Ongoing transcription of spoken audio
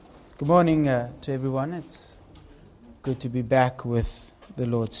Good morning to everyone. It's good to be back with the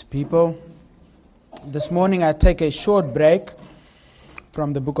Lord's people. This morning I take a short break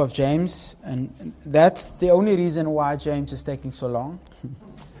from the book of James, and that's the only reason why James is taking so long.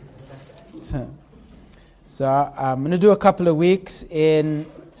 So I'm going to do a couple of weeks in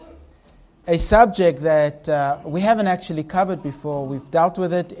a subject that we haven't actually covered before. We've dealt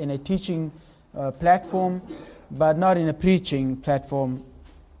with it in a teaching platform, but not in a preaching platform.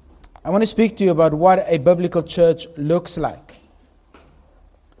 I want to speak to you about what a biblical church looks like.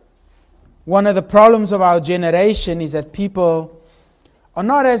 One of the problems of our generation is that people are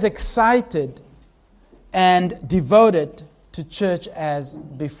not as excited and devoted to church as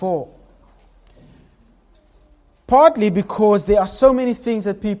before. Partly because there are so many things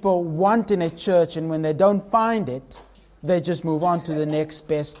that people want in a church, and when they don't find it, they just move on to the next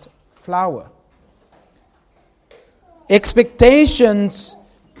best flower. Expectations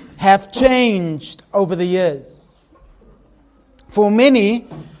have changed over the years. For many,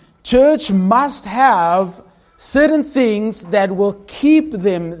 church must have certain things that will keep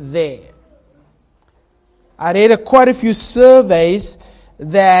them there. I read quite a few surveys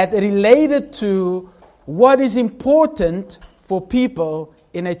that related to what is important for people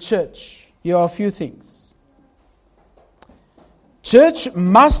in a church. Here are a few things. Church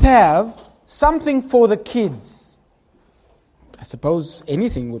must have something for the kids. I suppose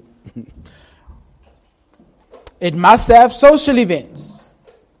anything would. It must have social events.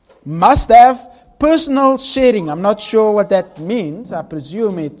 Must have personal sharing. I'm not sure what that means. I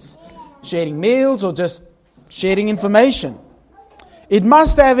presume it's sharing meals or just sharing information. It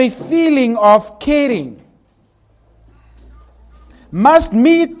must have a feeling of caring. Must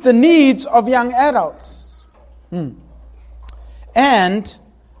meet the needs of young adults. And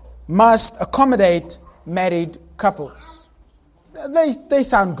must accommodate married couples. They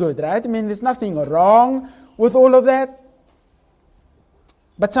sound good, right? I mean, there's nothing wrong with all of that.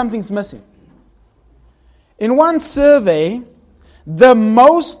 But something's missing. In one survey, the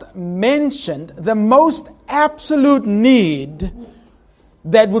most mentioned, the most absolute need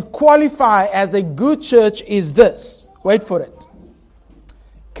that would qualify as a good church is this. Wait for it.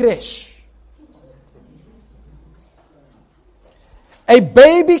 Creche. A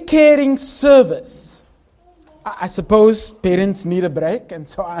baby caring service. I suppose parents need a break, and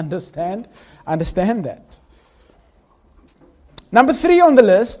so I understand that. Number 3 on the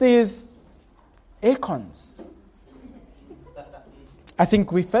list is aircons. I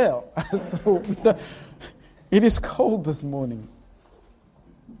think we fail. So, it is cold this morning.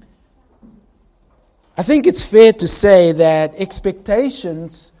 I think it's fair to say that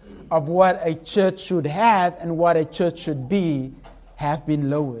expectations of what a church should have and what a church should be have been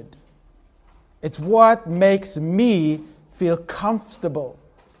lowered. It's what makes me feel comfortable.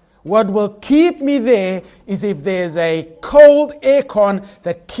 What will keep me there is if there's a cold aircon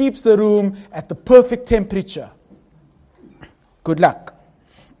that keeps the room at the perfect temperature. Good luck.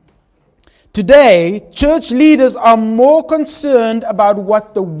 Today, church leaders are more concerned about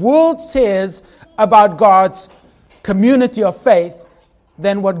what the world says about God's community of faith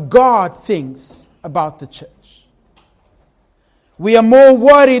than what God thinks about the church. We are more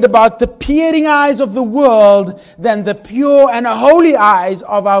worried about the peering eyes of the world than the pure and holy eyes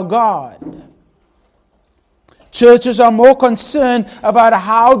of our God. Churches are more concerned about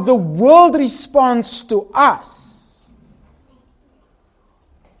how the world responds to us.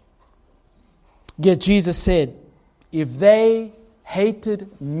 Yet Jesus said, if they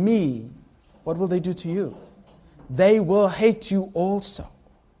hated me, what will they do to you? They will hate you also.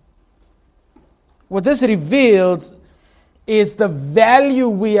 What this reveals is the value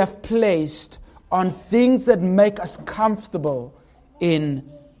we have placed on things that make us comfortable in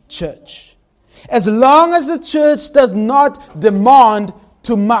church. As long as the church does not demand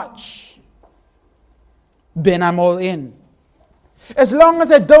too much, then I'm all in. As long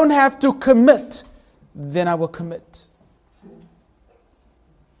as I don't have to commit, then I will commit.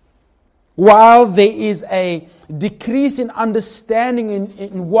 While there is a decrease in understanding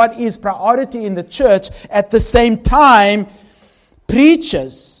in what is priority in the church, at the same time,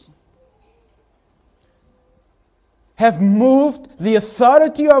 preachers have moved the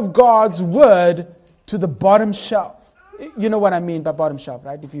authority of God's word to the bottom shelf. You know what I mean by bottom shelf,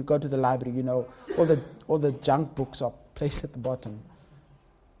 right? If you go to the library, you know all the junk books are placed at the bottom.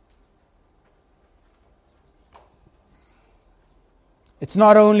 It's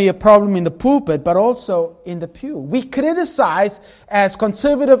not only a problem in the pulpit, but also in the pew. We criticize, as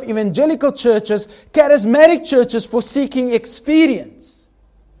conservative evangelical churches, charismatic churches for seeking experience.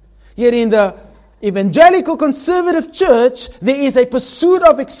 Yet in the Evangelical conservative church, there is a pursuit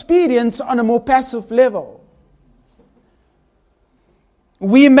of experience on a more passive level.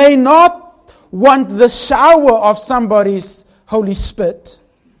 We may not want the shower of somebody's Holy Spirit,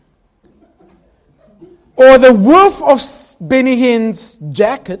 or the whiff of Benny Hinn's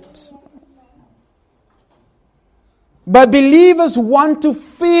jacket, but believers want to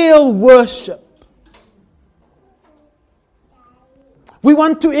feel worship. We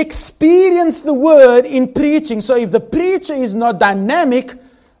want to experience the word in preaching. So if the preacher is not dynamic,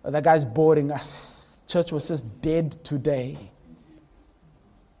 that guy's boring us. Church was just dead today.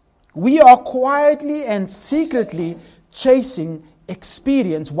 We are quietly and secretly chasing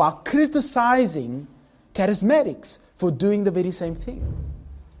experience while criticizing charismatics for doing the very same thing.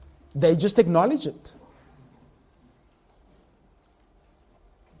 They just acknowledge it.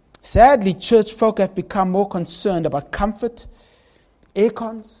 Sadly, church folk have become more concerned about comfort,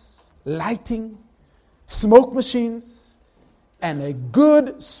 aircons, lighting, smoke machines, and a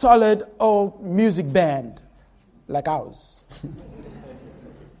good, solid old music band like ours.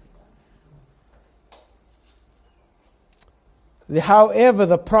 However,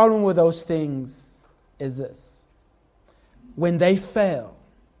 the problem with those things is this. When they fail,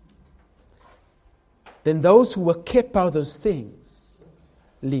 then those who were kept by those things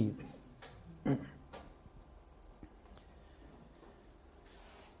leave.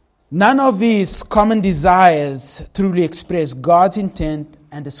 None of these common desires truly express God's intent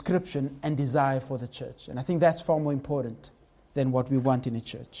and description and desire for the church. And I think that's far more important than what we want in a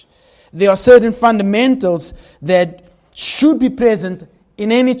church. There are certain fundamentals that should be present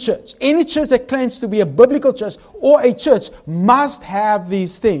in any church. Any church that claims to be a biblical church or a church must have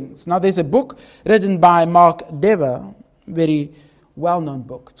these things. Now, there's a book written by Mark Dever, very well-known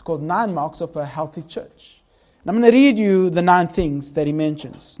book. It's called 9 Marks of a Healthy Church. And I'm going to read you the 9 things that he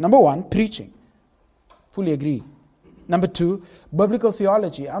mentions. Number 1, preaching. Fully agree. Number 2, biblical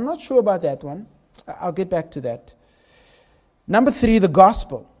theology. I'm not sure about that one. I'll get back to that. Number 3, the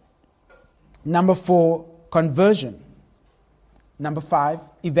gospel. Number 4, conversion. Number 5,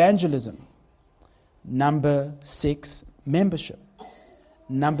 evangelism. Number 6, membership.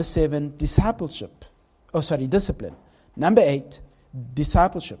 Number 7, discipleship. Discipline. Number 8,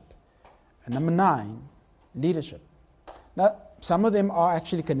 discipleship. And number 9, leadership. Now, some of them are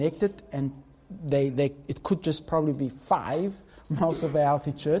actually connected, and it could just probably be 5 marks of a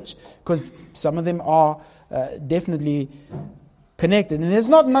healthy church, because some of them are definitely connected. And there's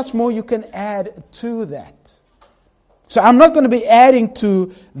not much more you can add to that. So I'm not going to be adding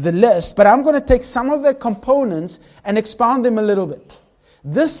to the list, but I'm going to take some of the components and expound them a little bit.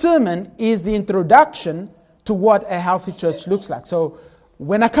 This sermon is the introduction to what a healthy church looks like. So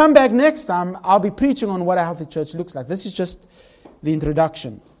when I come back next time, I'll be preaching on what a healthy church looks like. This is just the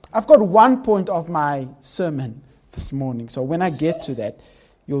introduction. I've got one point of my sermon this morning. So when I get to that,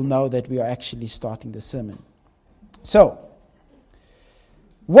 you'll know that we are actually starting the sermon. So,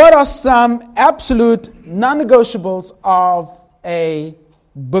 what are some absolute non-negotiables of a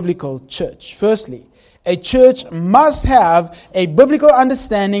biblical church? Firstly, a church must have a biblical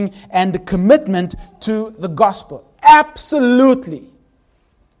understanding and commitment to the gospel. Absolutely.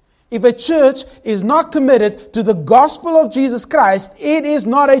 If a church is not committed to the gospel of Jesus Christ, it is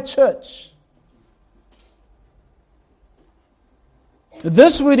not a church.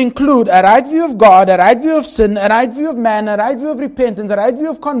 This would include a right view of God, a right view of sin, a right view of man, a right view of repentance, a right view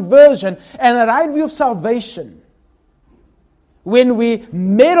of conversion, and a right view of salvation. When we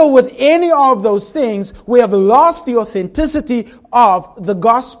meddle with any of those things, we have lost the authenticity of the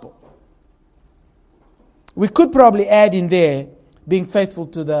gospel. We could probably add in there being faithful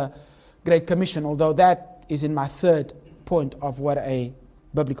to the Great Commission, although that is in my third point of what a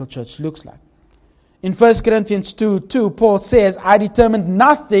biblical church looks like. In 1 Corinthians 2:2, Paul says, I determined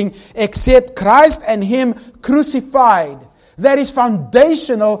nothing except Christ and Him crucified. That is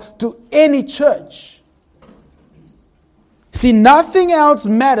foundational to any church. See, nothing else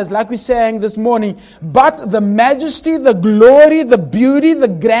matters, like we sang this morning, but the majesty, the glory, the beauty, the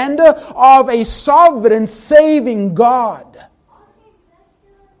grandeur of a sovereign, saving God.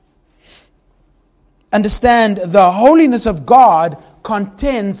 Understand, the holiness of God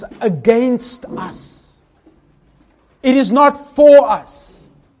contends against us. It is not for us.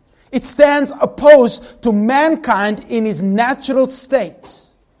 It stands opposed to mankind in his natural state.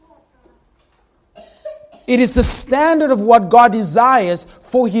 It is the standard of what God desires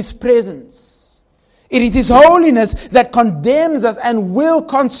for His presence. It is His holiness that condemns us and will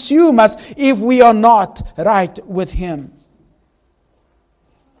consume us if we are not right with Him.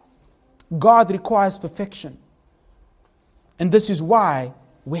 God requires perfection. And this is why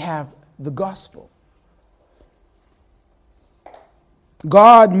we have the gospel.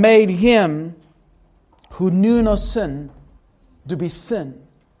 God made him who knew no sin to be sin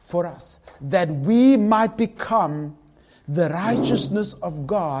for us, that we might become the righteousness of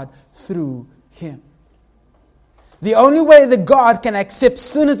God through him. The only way that God can accept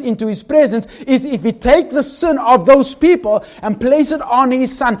sinners into his presence is if he takes the sin of those people and place it on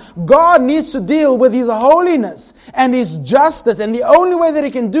his son. God needs to deal with his holiness and his justice. And the only way that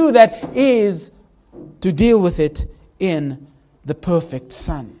he can do that is to deal with it in the perfect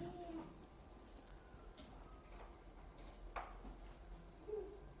Son.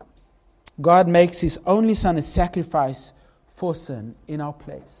 God makes his only Son a sacrifice for sin in our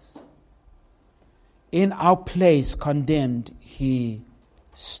place. In our place, condemned, he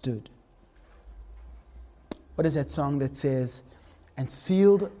stood. What is that song that says, and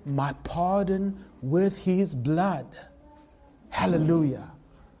sealed my pardon with his blood? Hallelujah.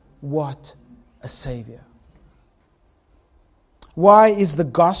 What a Savior. Why is the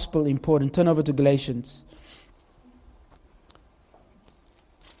gospel important? Turn over to Galatians.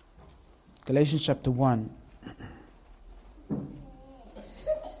 Galatians chapter 1.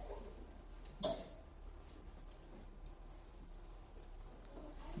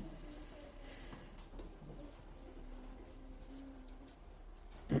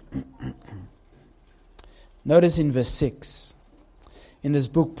 Notice in verse 6. In this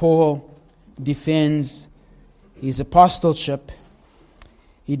book, Paul defends his apostleship.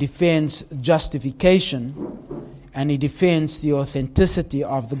 He defends justification. And he defends the authenticity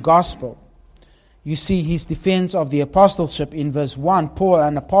of the gospel. You see his defense of the apostleship in verse 1. Paul,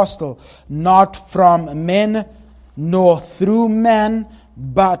 an apostle, not from men, nor through man,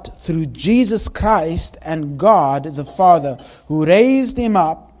 but through Jesus Christ and God the Father, who raised him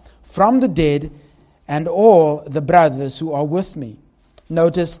up from the dead, and all the brothers who are with me.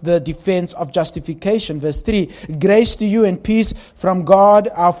 Notice the defense of justification. Verse 3, grace to you and peace from God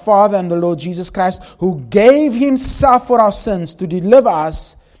our Father and the Lord Jesus Christ, who gave himself for our sins to deliver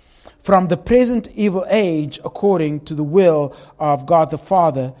us from the present evil age, according to the will of God the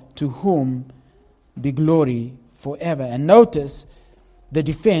Father, to whom be glory forever. And notice the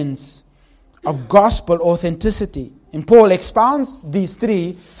defense of gospel authenticity. And Paul expounds these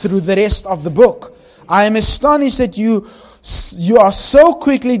three through the rest of the book. I am astonished that you are so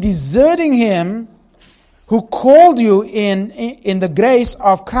quickly deserting him who called you in the grace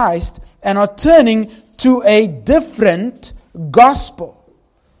of Christ and are turning to a different gospel.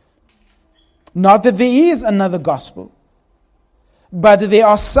 Not that there is another gospel, but there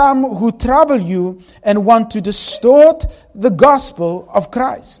are some who trouble you and want to distort the gospel of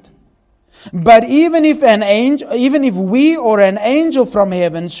Christ. But even if we or an angel from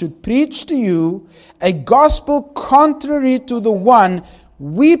heaven should preach to you a gospel contrary to the one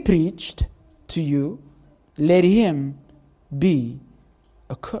we preached to you, let him be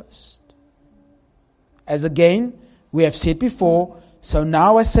accursed. As again we have said before, so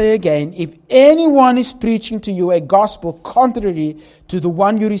now I say again, if anyone is preaching to you a gospel contrary to the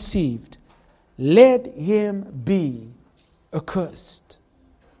one you received, let him be accursed.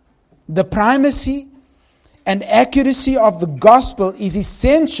 The primacy and accuracy of the gospel is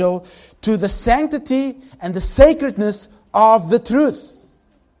essential to the sanctity and the sacredness of the truth.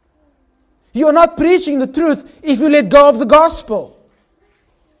 You're not preaching the truth if you let go of the gospel.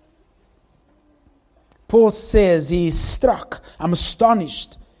 Paul says he is struck. I'm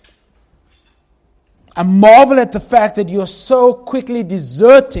astonished. I marvel at the fact that you're so quickly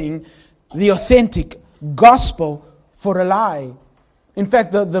deserting the authentic gospel for a lie. In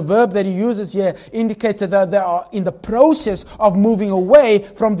fact, the verb that he uses here indicates that they are in the process of moving away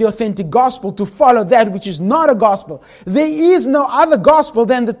from the authentic gospel to follow that which is not a gospel. There is no other gospel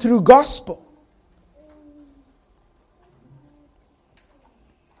than the true gospel.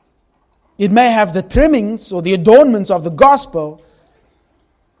 It may have the trimmings or the adornments of the gospel,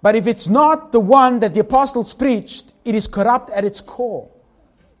 but if it's not the one that the apostles preached, it is corrupt at its core.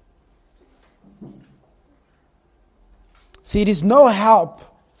 See, it is no help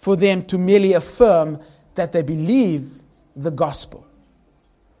for them to merely affirm that they believe the gospel,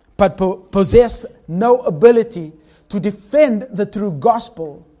 but possess no ability to defend the true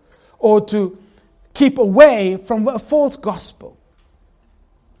gospel or to keep away from a false gospel.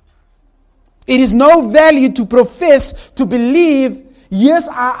 It is no value to profess to believe, yes,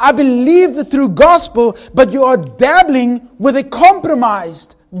 I believe the true gospel, but you are dabbling with a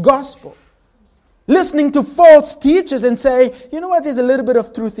compromised gospel. Listening to false teachers and say, you know what, there's a little bit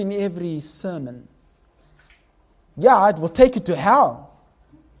of truth in every sermon. Yeah, it will take you to hell.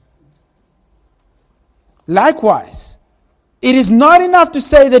 Likewise, It is not enough to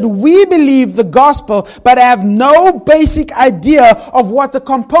say that we believe the gospel, but have no basic idea of what the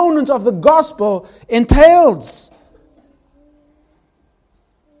components of the gospel entails.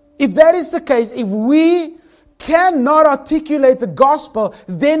 If that is the case, if we cannot articulate the gospel,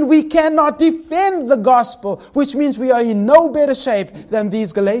 then we cannot defend the gospel, which means we are in no better shape than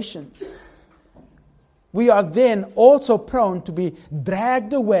these Galatians. We are then also prone to be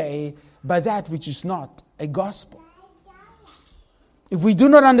dragged away by that which is not a gospel. If we do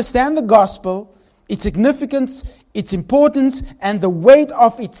not understand the gospel, its significance, its importance, and the weight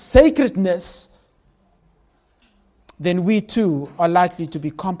of its sacredness, then we too are likely to be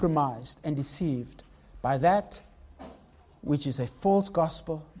compromised and deceived by that which is a false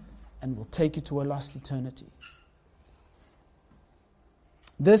gospel and will take you to a lost eternity.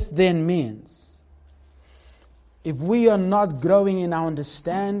 This then means, if we are not growing in our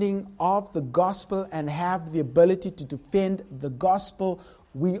understanding of the gospel and have the ability to defend the gospel,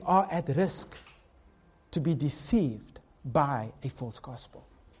 we are at risk to be deceived by a false gospel.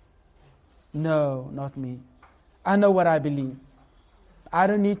 No, not me. I know what I believe. I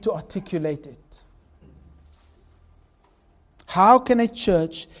don't need to articulate it. How can a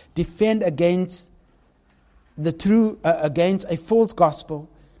church defend against against a false gospel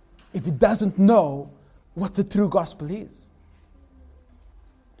if it doesn't know what the true gospel is?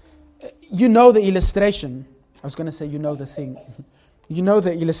 You know the illustration. I was going to say you know the thing. You know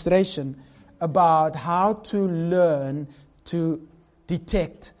the illustration about how to learn to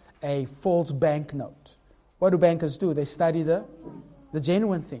detect a false banknote. What do bankers do? They study the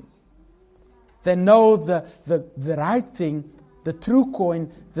genuine thing. They know the right thing, the true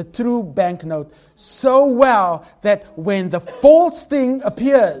coin, the true banknote, so well that when the false thing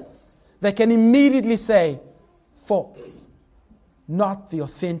appears, they can immediately say, false, not the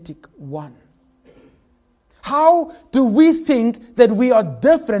authentic one. How do we think that we are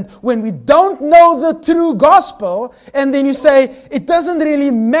different when we don't know the true gospel, and then you say, it doesn't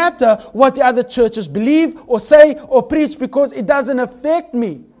really matter what the other churches believe or say or preach because it doesn't affect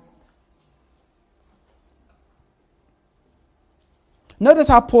me? Notice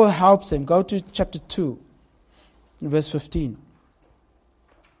how Paul helps them. Go to chapter 2, verse 15.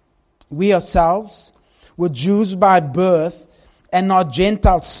 We ourselves were Jews by birth and not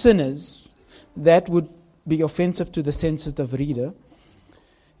Gentile sinners. That would be offensive to the sensitive reader.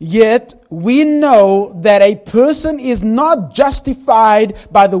 Yet we know that a person is not justified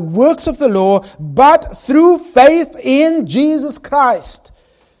by the works of the law, but through faith in Jesus Christ.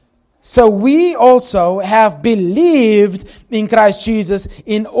 So we also have believed in Christ Jesus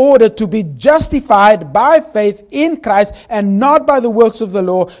in order to be justified by faith in Christ and not by the works of the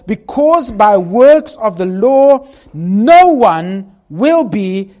law, because by works of the law no one will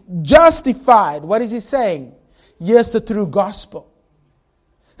be justified. What is he saying? Here's the true gospel.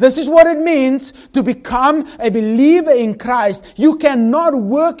 This is what it means to become a believer in Christ. You cannot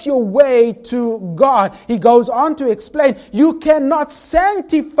work your way to God. He goes on to explain, you cannot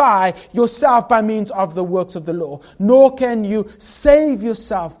sanctify yourself by means of the works of the law, nor can you save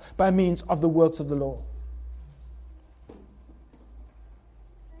yourself by means of the works of the law.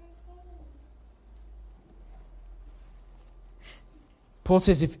 Paul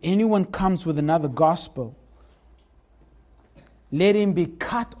says, if anyone comes with another gospel, let him be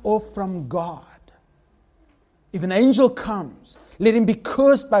cut off from God. If an angel comes, let him be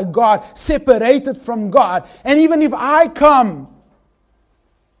cursed by God, separated from God. And even if I come,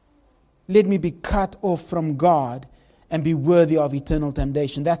 let me be cut off from God and be worthy of eternal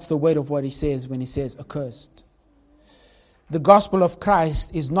damnation. That's the weight of what he says when he says accursed. The gospel of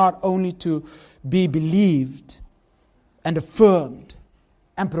Christ is not only to be believed and affirmed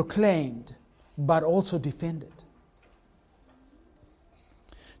and proclaimed, but also defended.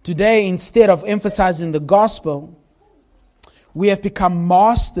 Today, instead of emphasizing the gospel, we have become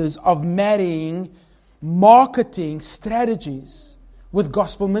masters of marrying marketing strategies with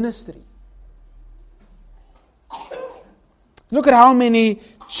gospel ministry. Look at how many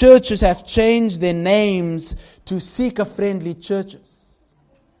churches have changed their names to seeker-friendly churches.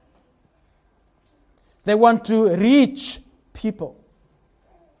 They want to reach people.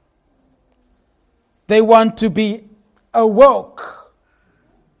 They want to be awoke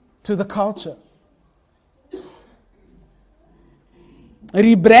to the culture.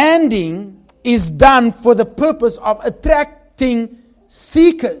 Rebranding is done for the purpose of attracting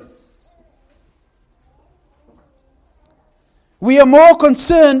seekers. We are more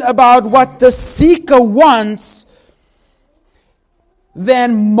concerned about what the seeker wants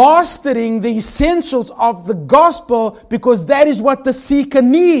than mastering the essentials of the gospel, because that is what the seeker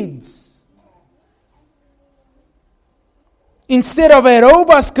needs. Instead of a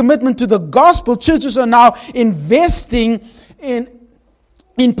robust commitment to the gospel, churches are now investing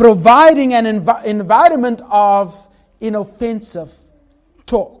in providing an environment of inoffensive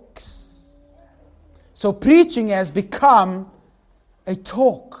talks. So preaching has become a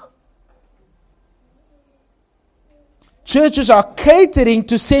talk. Churches are catering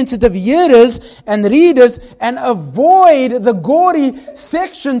to sensitive hearers and readers and avoid the gory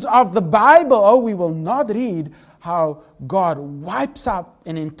sections of the Bible. Oh, we will not read how God wipes out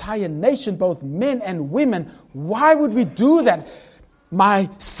an entire nation, both men and women. Why would we do that? My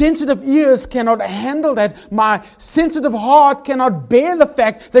sensitive ears cannot handle that. My sensitive heart cannot bear the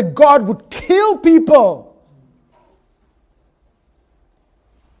fact that God would kill people.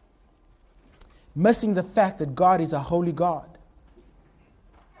 Missing the fact that God is a holy God.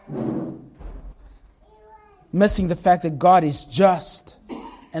 Missing the fact that God is just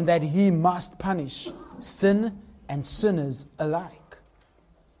and that He must punish sin and sinners alike.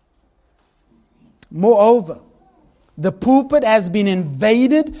 Moreover, the pulpit has been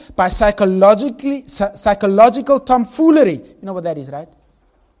invaded by psychological tomfoolery. You know what that is, right?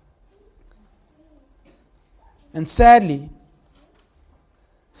 And sadly,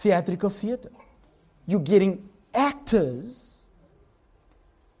 theatrical theater. You're getting actors.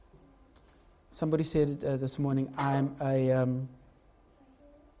 Somebody said this morning, I'm a...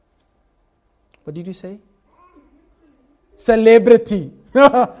 what did you say? Celebrity.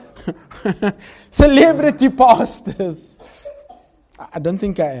 Celebrity pastors. I don't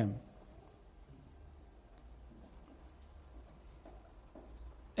think I am.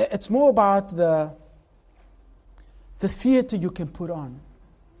 It's more about the theater you can put on.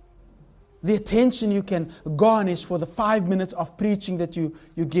 The attention you can garnish for the 5 minutes of preaching that you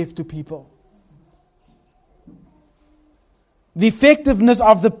give to people. The effectiveness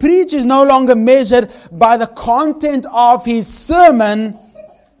of the preacher is no longer measured by the content of his sermon,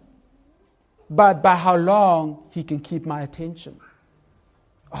 but by how long he can keep my attention.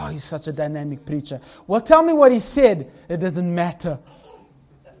 Oh, he's such a dynamic preacher. Well, tell me what he said. It doesn't matter.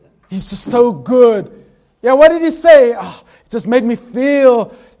 He's just so good. Yeah, what did he say? Oh, it just made me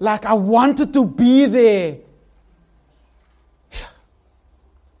feel like I wanted to be there.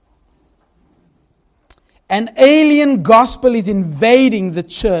 An alien gospel is invading the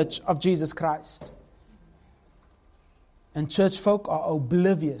church of Jesus Christ. And church folk are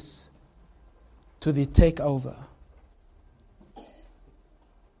oblivious to the takeover.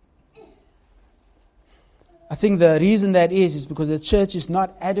 I think the reason that is because the church is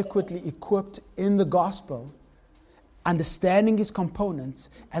not adequately equipped in the gospel, understanding its components,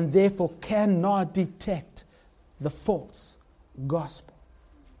 and therefore cannot detect the false gospel.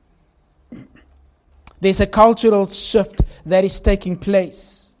 There's a cultural shift that is taking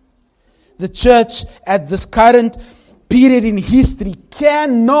place. The church at this current period in history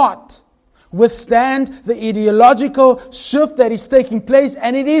cannot withstand the ideological shift that is taking place,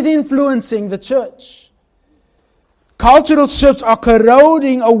 and it is influencing the church. Cultural shifts are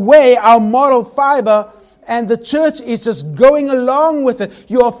corroding away our moral fiber, and the church is just going along with it.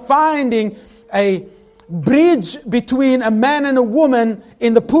 You are finding a bridge between a man and a woman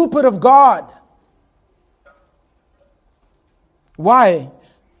in the pulpit of God. Why?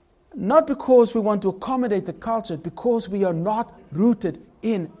 Not because we want to accommodate the culture, because we are not rooted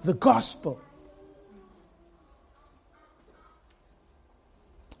in the gospel.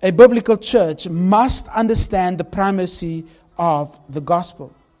 A biblical church must understand the primacy of the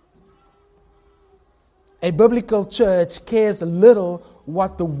gospel. A biblical church cares little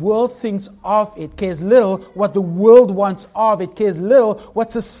what the world thinks of it, cares little what the world wants of it, cares little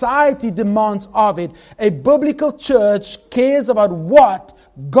what society demands of it. A biblical church cares about what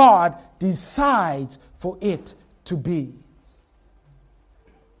God decides for it to be.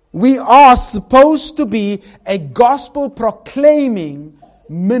 We are supposed to be a gospel proclaiming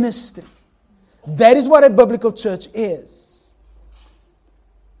ministry. That is what a biblical church is.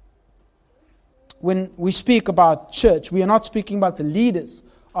 When we speak about church, we are not speaking about the leaders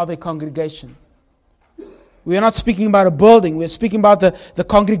of a congregation. We are not speaking about a building. We are speaking about the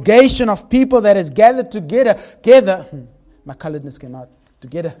congregation of people that is gathered together. My coloredness came out.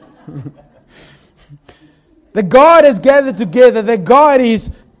 Together. The God is gathered together. The God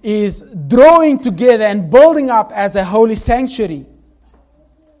is drawing together and building up as a holy sanctuary.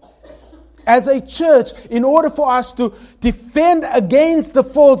 As a church, in order for us to defend against the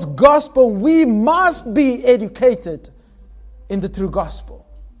false gospel, we must be educated in the true gospel.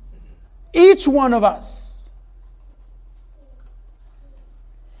 Each one of us.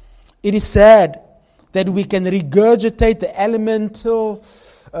 It is sad that we can regurgitate the elemental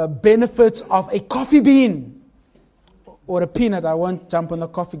benefits of a coffee bean or a peanut, I won't jump on the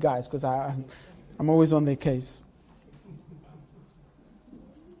coffee guys because I'm always on their case.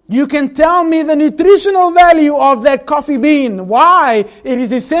 You can tell me the nutritional value of that coffee bean. Why it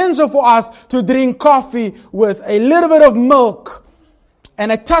is essential for us to drink coffee with a little bit of milk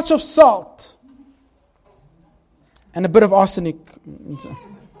and a touch of salt and a bit of arsenic.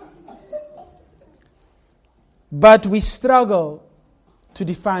 But we struggle to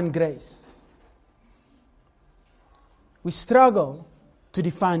define grace. We struggle to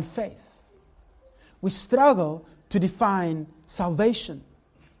define faith. We struggle to define salvation,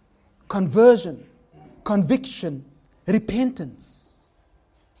 conversion, conviction, repentance.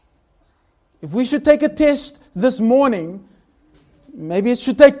 If we should take a test this morning, maybe it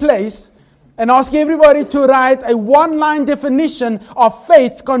should take place, and ask everybody to write a one-line definition of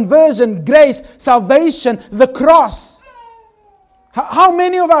faith, conversion, grace, salvation, the cross. How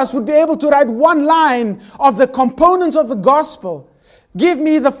many of us would be able to write one line of the components of the gospel? Give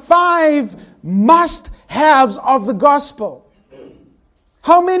me the 5 must-haves of the gospel.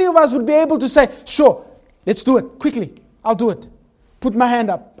 How many of us would be able to say, sure, let's do it, quickly, I'll do it. Put my hand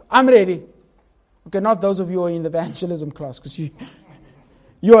up, I'm ready. Okay, not those of you who are in the evangelism class, because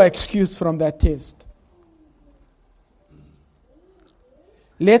you're excused from that test.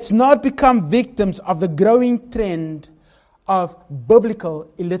 Let's not become victims of the growing trend of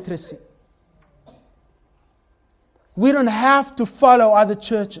biblical illiteracy. We don't have to follow other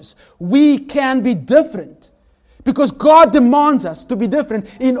churches. We can be different. Because God demands us to be different.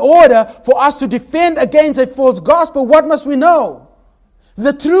 In order for us to defend against a false gospel, what must we know?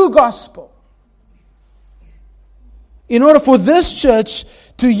 The true gospel. In order for this church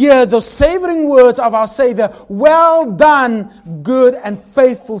to hear those savoring words of our Savior, well done, good and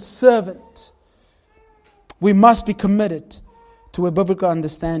faithful servant, we must be committed to a biblical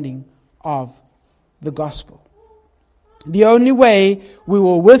understanding of the gospel. The only way we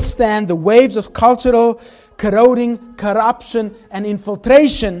will withstand the waves of cultural corroding, corruption, and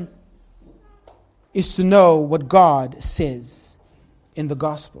infiltration is to know what God says in the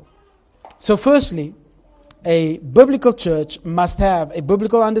gospel. So firstly, a biblical church must have a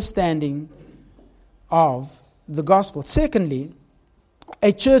biblical understanding of the gospel. Secondly,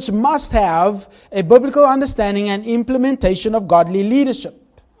 a church must have a biblical understanding and implementation of godly leadership.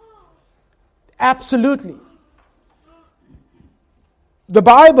 Absolutely. The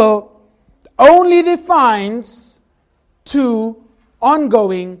Bible only defines 2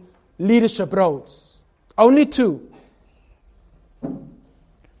 ongoing leadership roles. Only 2.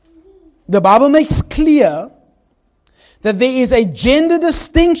 The Bible makes clear that there is a gender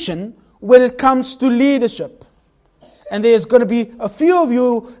distinction when it comes to leadership. And there's going to be a few of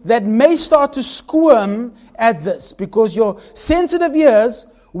you that may start to squirm at this because your sensitive ears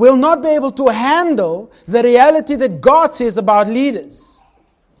will not be able to handle the reality that God says about leaders.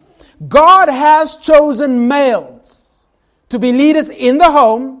 God has chosen males to be leaders in the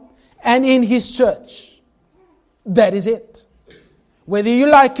home and in His church. That is it. Whether you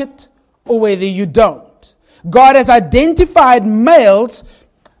like it or whether you don't. God has identified males.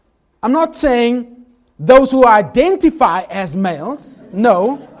 I'm not saying those who identify as males.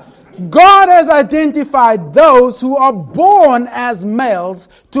 No. God has identified those who are born as males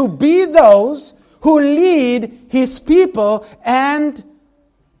to be those who lead His people and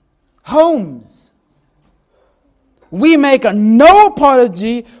homes. We make no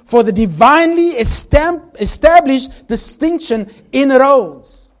apology for the divinely established distinction in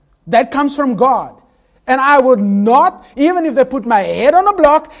roles. That comes from God. And I would not, even if they put my head on a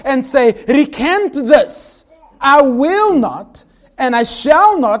block and say, recant this, I will not, and I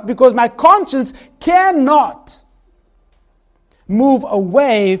shall not, because my conscience cannot move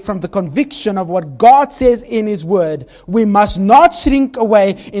away from the conviction of what God says in His Word. We must not shrink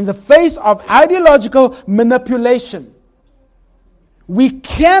away in the face of ideological manipulation. We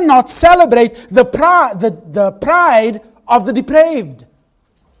cannot celebrate the pride of the depraved.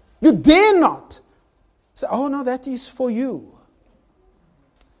 You dare not say, oh no, that is for you.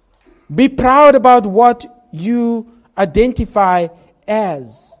 Be proud about what you identify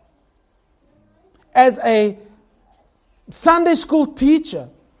as. As a Sunday school teacher,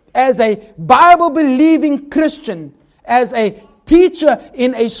 as a Bible-believing Christian, as a teacher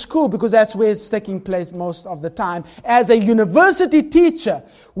in a school, because that's where it's taking place most of the time, as a university teacher,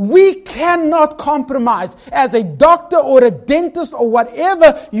 we cannot compromise. As a doctor or a dentist or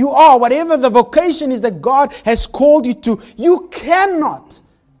whatever you are, whatever the vocation is that God has called you to, you cannot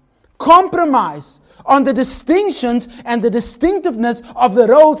compromise on the distinctions and the distinctiveness of the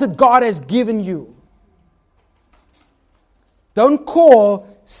roles that God has given you. Don't call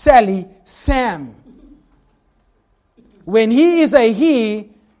Sally Sam. when he is a he,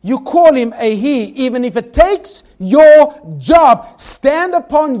 you call him a he, even if it takes your job. Stand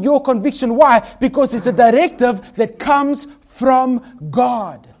upon your conviction. Why? Because it's a directive that comes from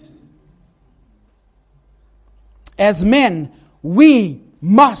God. As men, we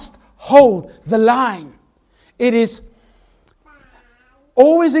must hold the line. It is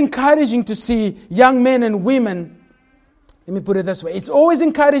always encouraging to see young men and women. Let me put it this way. It's always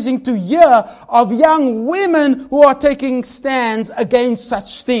encouraging to hear of young women who are taking stands against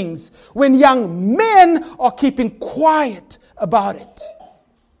such things, when young men are keeping quiet about it.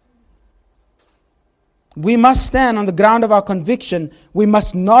 We must stand on the ground of our conviction. We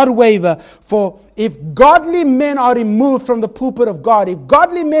must not waver. For if godly men are removed from the pulpit of God, if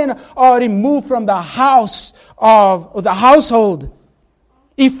godly men are removed from the house or the household,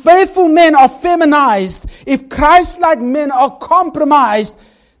 if faithful men are feminized, if Christ-like men are compromised,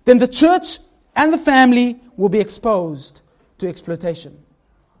 then the church and the family will be exposed to exploitation.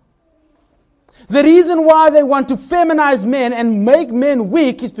 The reason why they want to feminize men and make men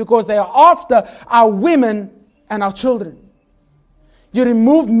weak is because they are after our women and our children. You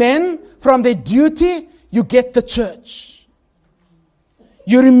remove men from their duty, you get the church.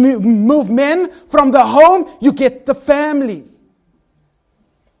 You remove men from the home, you get the family.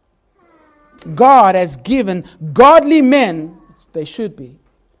 God has given godly men, they should be,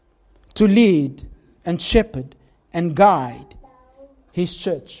 to lead and shepherd and guide His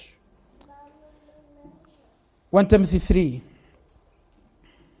church. 1 Timothy 3.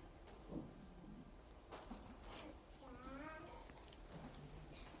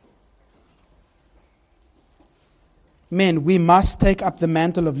 Men, we must take up the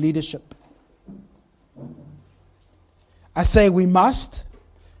mantle of leadership. I say we must.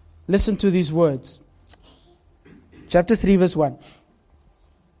 Listen to these words. Chapter 3, verse 1.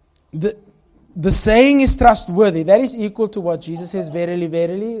 The saying is trustworthy. That is equal to what Jesus says, verily,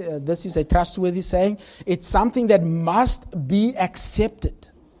 verily. This is a trustworthy saying. It's something that must be accepted.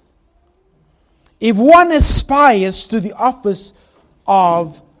 If one aspires to the office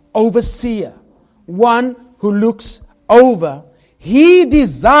of overseer, one who looks over, he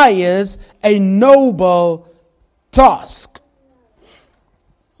desires a noble task.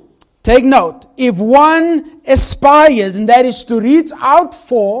 Take note, if one aspires, and that is to reach out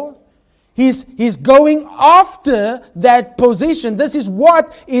for, he's going after that position. This is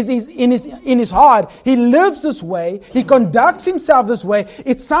what is in his heart. He lives this way. He conducts himself this way.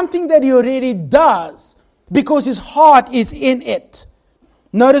 It's something that he already does because his heart is in it.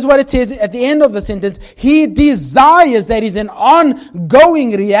 Notice what it says at the end of the sentence. He desires, that is an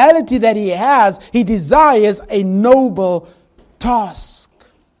ongoing reality that he has. He desires a noble task.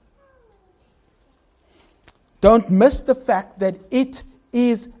 Don't miss the fact that it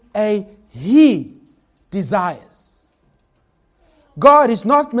is a he desires. God is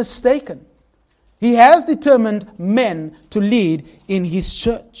not mistaken. He has determined men to lead in His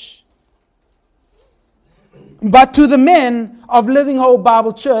church. But to the men of Living Hope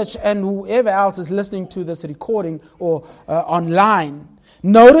Bible Church and whoever else is listening to this recording or online,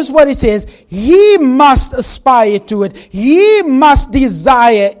 notice what it says. He must aspire to it. He must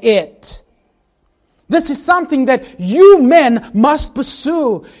desire it. This is something that you men must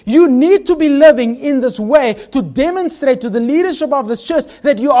pursue. You need to be living in this way to demonstrate to the leadership of this church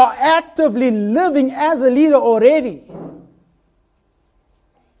that you are actively living as a leader already.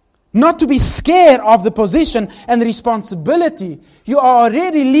 Not to be scared of the position and the responsibility. You are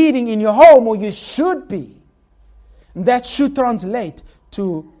already leading in your home, or you should be. And that should translate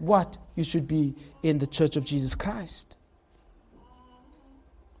to what you should be in the Church of Jesus Christ.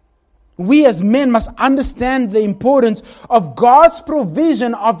 We as men must understand the importance of God's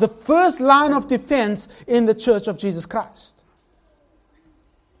provision of the first line of defense in the Church of Jesus Christ.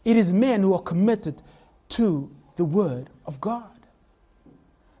 It is men who are committed to the Word of God.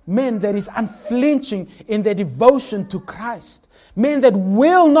 Men that is unflinching in their devotion to Christ. Men that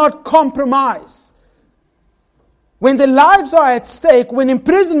will not compromise. When their lives are at stake, when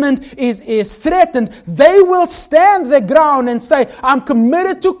imprisonment is threatened, they will stand their ground and say, I'm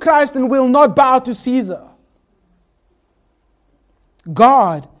committed to Christ and will not bow to Caesar.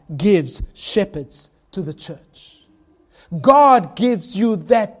 God gives shepherds to the church. God gives you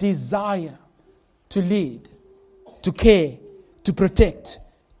that desire to lead, to care, to protect,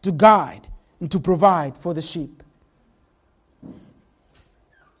 to guide, and to provide for the sheep.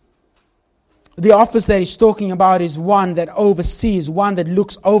 The office that he's talking about is one that oversees, one that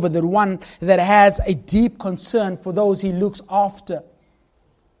looks over, the one that has a deep concern for those he looks after.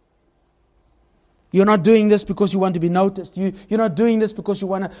 You're not doing this because you want to be noticed. You're not doing this because you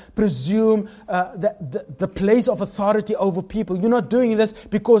want to presume the place of authority over people. You're not doing this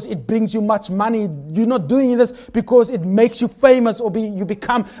because it brings you much money. You're not doing this because it makes you famous or you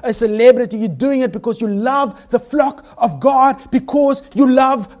become a celebrity. You're doing it because you love the flock of God, because you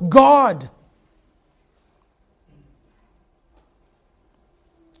love God.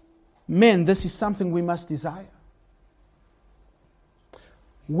 Men, this is something we must desire.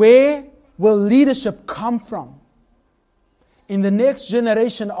 Where will leadership come from in the next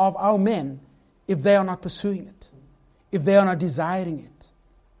generation of our men if they are not pursuing it, if they are not desiring it?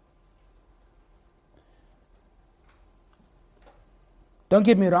 Don't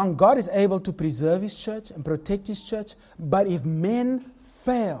get me wrong, God is able to preserve His church and protect His church, but if men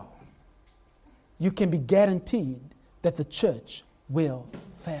fail, you can be guaranteed that the church will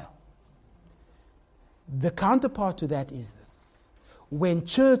fail. The counterpart to that is this. When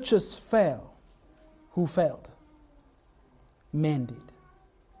churches fail, who failed? Men did.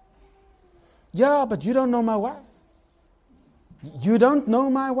 Yeah, but you don't know my wife. You don't know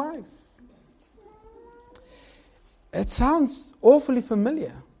my wife. It sounds awfully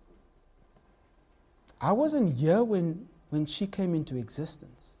familiar. I wasn't here when she came into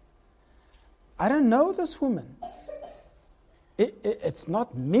existence. I don't know this woman. It's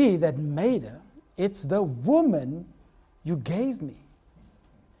not me that made her. It's the woman you gave me.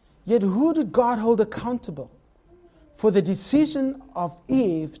 Yet who did God hold accountable for the decision of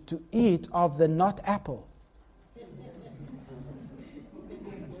Eve to eat of the not apple?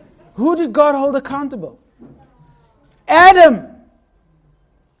 Who did God hold accountable? Adam!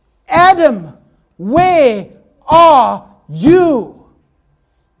 Adam, where are you?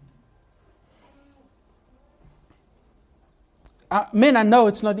 Men, I know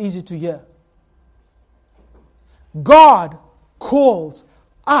it's not easy to hear. God calls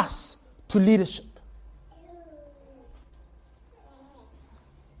us to leadership.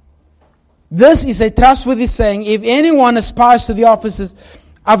 This is a trustworthy saying. If anyone aspires to the offices,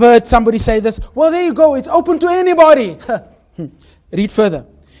 I've heard somebody say this, well, there you go, it's open to anybody. Read further.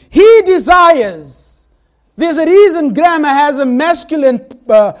 He desires. There's a reason grammar has a masculine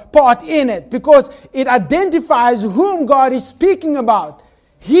part in it, because it identifies whom God is speaking about.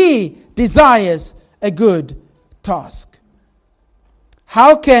 He desires a good task.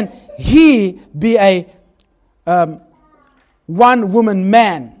 How can he be a one-woman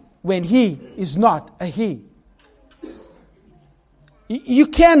man when he is not a he? You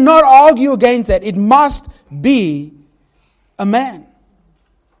cannot argue against that. It must be a man.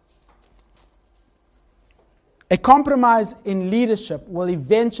 A compromise in leadership will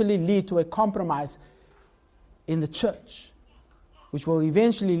eventually lead to a compromise in the church, which will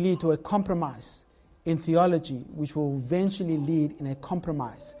eventually lead to a compromise in theology, which will eventually lead in a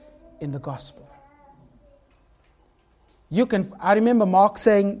compromise in the gospel. I remember Mark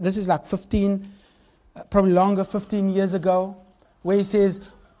saying, this is like 15 years ago, where he says,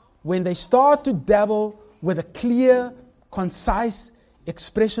 when they start to dabble with a clear, concise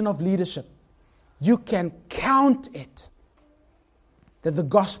expression of leadership, you can count it that the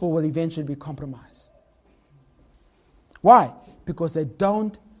gospel will eventually be compromised. Why? Because they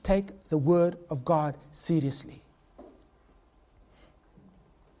don't take the word of God seriously.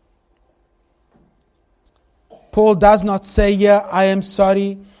 Paul does not say here, I am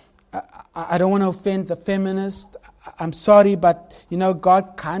sorry, I don't want to offend the feminist, I'm sorry, but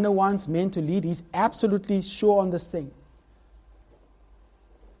God kind of wants men to lead. He's absolutely sure on this thing.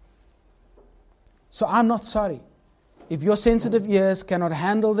 So I'm not sorry. If your sensitive ears cannot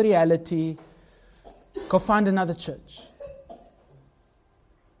handle the reality, go find another church.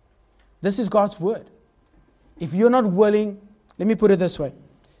 This is God's word. If you're not willing, let me put it this way.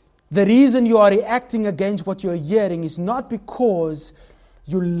 The reason you are reacting against what you're hearing is not because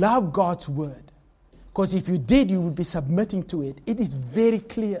you love God's word. Because if you did, you would be submitting to it. It is very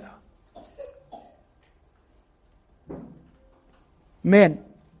clear. Men,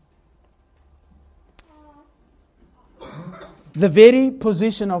 the very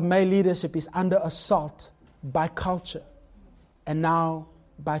position of male leadership is under assault by culture and now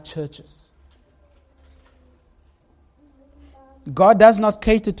by churches. God does not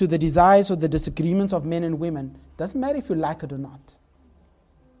cater to the desires or the disagreements of men and women. Doesn't matter if you like it or not.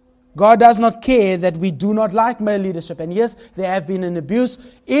 God does not care that we do not like male leadership. And yes, there have been an abuse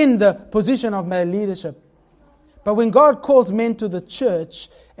in the position of male leadership. But when God calls men to the church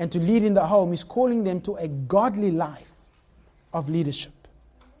and to lead in the home, He's calling them to a godly life of leadership.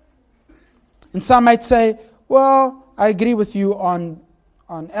 And some might say, well, I agree with you on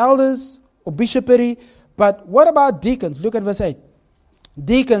elders or bishopry, but what about deacons? Look at verse 8.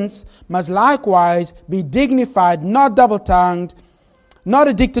 Deacons must likewise be dignified, not double-tongued, not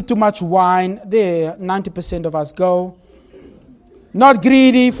addicted to much wine. There, 90% of us go. Not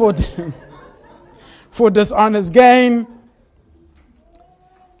greedy for dishonest gain.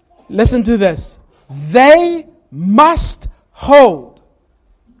 Listen to this. They must hold.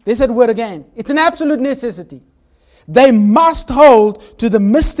 There's that word again. It's an absolute necessity. They must hold to the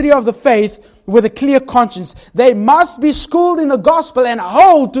mystery of the faith with a clear conscience. They must be schooled in the gospel and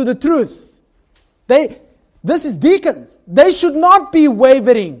hold to the truth. This is deacons. They should not be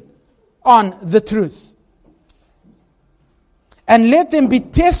wavering on the truth. And let them be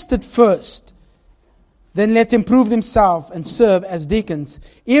tested first. Then let them prove themselves and serve as deacons.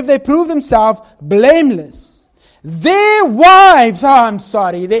 If they prove themselves blameless, their wives,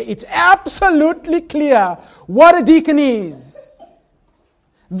 it's absolutely clear what a deacon is.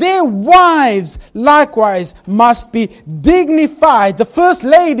 Their wives likewise must be dignified. The first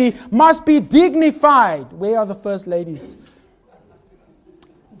lady must be dignified. Where are the first ladies?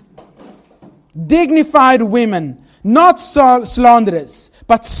 Dignified women, not slanderous,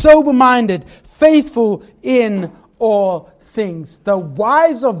 but sober-minded, faithful in all things. The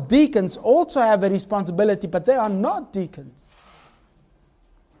wives of deacons also have a responsibility, but they are not deacons.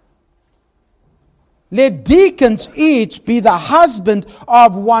 Let deacons each be the husband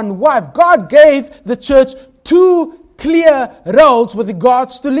of one wife. God gave the church two clear roles with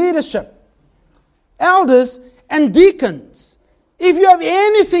regards to leadership. Elders and deacons. If you have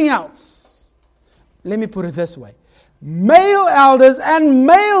anything else, let me put it this way. Male elders and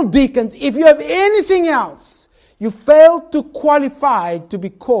male deacons, if you have anything else, you fail to qualify to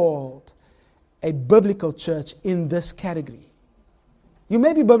be called a biblical church in this category. You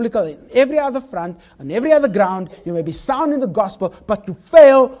may be biblical in every other front, on every other ground. You may be sound in the gospel, but you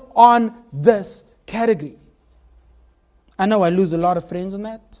fail on this category. I know I lose a lot of friends on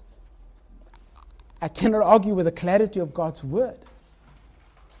that. I cannot argue with the clarity of God's word.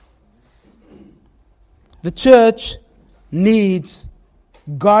 The church needs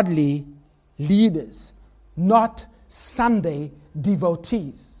godly leaders, not Sunday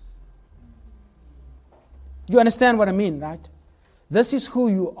devotees. You understand what I mean, right? This is who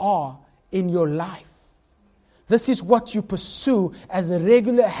you are in your life. This is what you pursue as a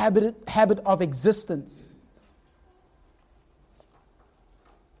regular habit of existence.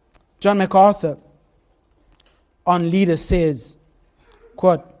 John MacArthur on leaders says,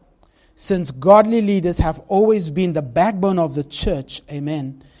 quote, "Since godly leaders have always been the backbone of the church,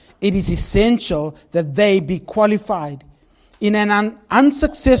 amen, it is essential that they be qualified. In an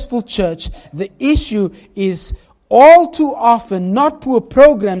unsuccessful church, the issue is all too often not poor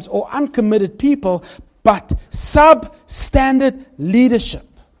programs or uncommitted people, but substandard leadership."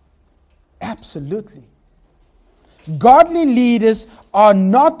 Absolutely. Godly leaders are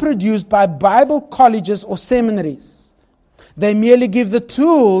not produced by Bible colleges or seminaries. They merely give the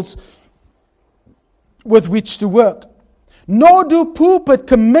tools with which to work. Nor do pulpit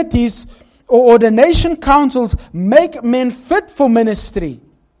committees or ordination councils make men fit for ministry.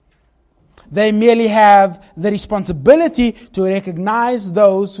 They merely have the responsibility to recognize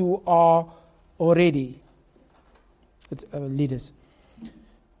those who are already leaders.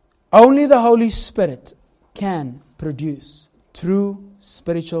 Only the Holy Spirit can produce true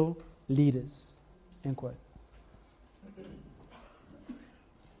spiritual leaders. End quote.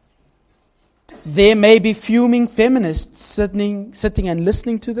 There may be fuming feminists sitting and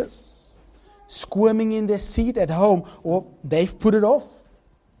listening to this, squirming in their seat at home, or they've put it off.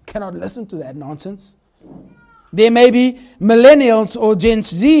 Cannot listen to that nonsense. There may be millennials or Gen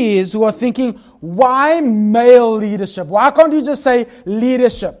Zs who are thinking, why male leadership? Why can't you just say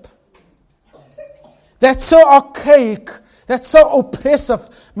leadership? That's so archaic. That's so oppressive.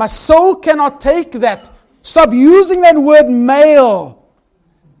 My soul cannot take that. Stop using that word male.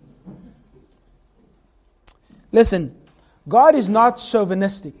 Listen, God is not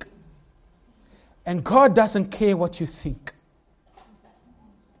chauvinistic. And God doesn't care what you think.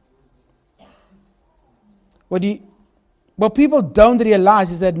 What people don't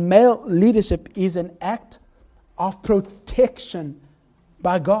realize is that male leadership is an act of protection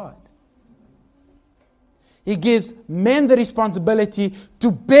by God. He gives men the responsibility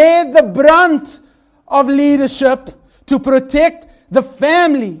to bear the brunt of leadership, to protect the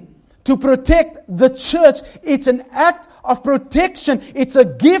family, to protect the church. It's an act of protection. It's a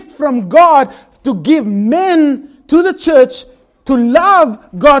gift from God to give men to the church to love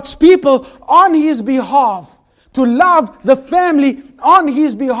God's people on His behalf. To love the family on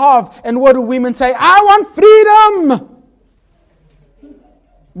His behalf. And what do women say? I want freedom.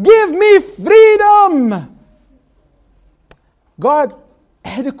 Give me freedom. God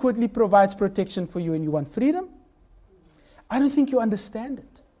adequately provides protection for you and you want freedom? I don't think you understand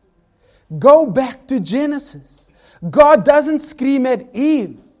it. Go back to Genesis. God doesn't scream at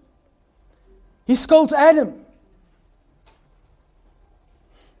Eve. He scolds Adam.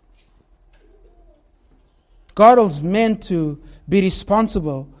 God was meant to be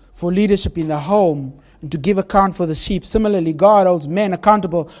responsible for leadership in the home and to give account for the sheep. Similarly, God holds men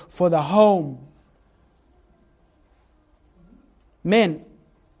accountable for the home. Men,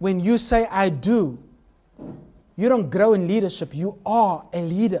 when you say I do, you don't grow in leadership. You are a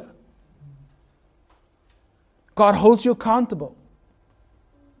leader. God holds you accountable.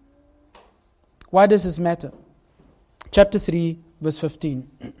 Why does this matter? Chapter 3, verse 15.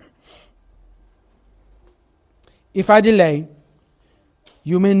 If I delay,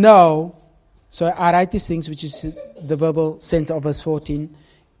 you may know. So I write these things, which is the verbal sense of verse 14.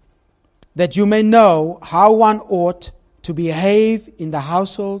 That you may know how one ought to behave in the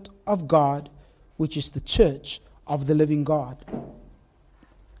household of God, which is the church of the living God.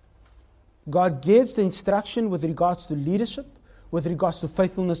 God gives the instruction with regards to leadership, with regards to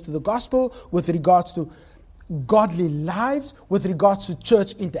faithfulness to the gospel, with regards to godly lives, with regards to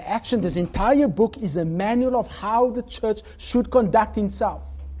church interaction. This entire book is a manual of how the church should conduct itself.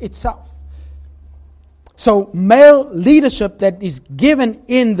 So male leadership that is given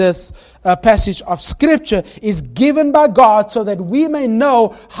in this passage of Scripture is given by God so that we may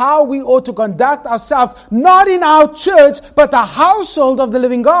know how we ought to conduct ourselves, not in our church, but the household of the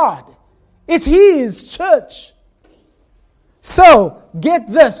living God. It's His church. So, get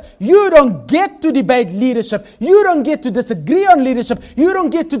this. You don't get to debate leadership. You don't get to disagree on leadership. You don't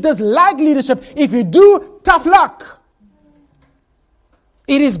get to dislike leadership. If you do, tough luck.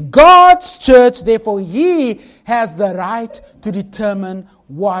 It is God's church, therefore He has the right to determine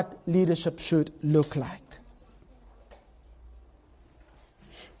what leadership should look like.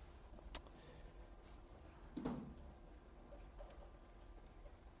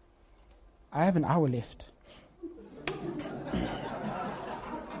 I have an hour left.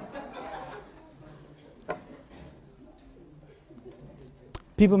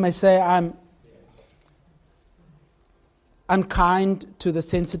 People may say I'm unkind to the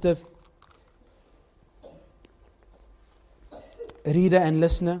sensitive reader and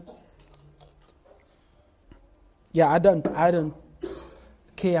listener. Yeah, I don't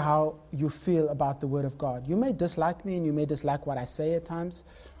care how you feel about the Word of God. You may dislike me and you may dislike what I say at times.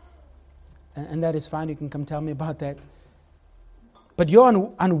 And that is fine. You can come tell me about that. But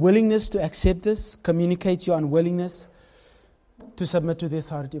your unwillingness to accept this communicates your unwillingness to submit to the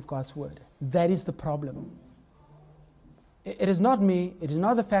authority of God's Word. That is the problem. It is not me. It is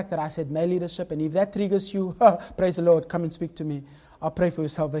not the fact that I said male leadership. And if that triggers you, praise the Lord, come and speak to me. I'll pray for your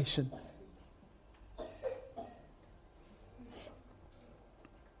salvation.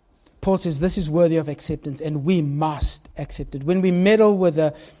 Paul says this is worthy of acceptance and we must accept it. When we meddle with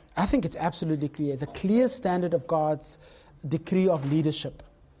I think it's absolutely clear, the clear standard of God's decree of leadership,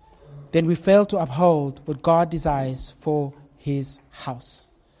 then we fail to uphold what God desires for His house.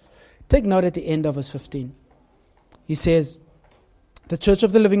 Take note at the end of verse 15. He says, the church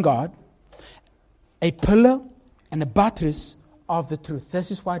of the living God, a pillar and a buttress of the truth.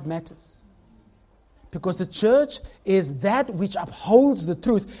 This is why it matters. Because the church is that which upholds the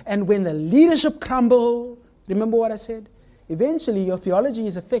truth. And when the leadership crumble, remember what I said? Eventually your theology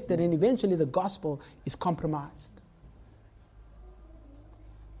is affected and eventually the gospel is compromised.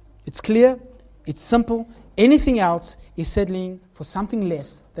 It's clear, it's simple. Anything else is settling for something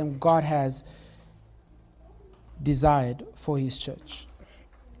less than God has desired for His church.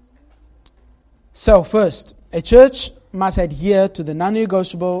 So first, a church must adhere to the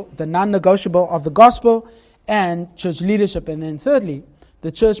non-negotiable of the gospel and church leadership. And then thirdly,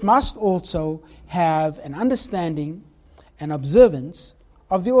 the church must also have an understanding and observance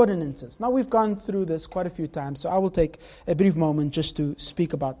of the ordinances. Now we've gone through this quite a few times, so I will take a brief moment just to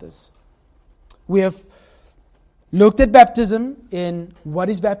speak about this. We have looked at baptism in What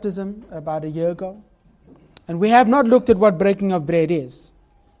is Baptism about a year ago. And we have not looked at what breaking of bread is.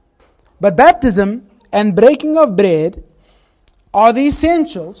 But baptism and breaking of bread are the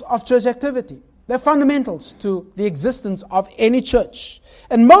essentials of church activity. They're fundamentals to the existence of any church.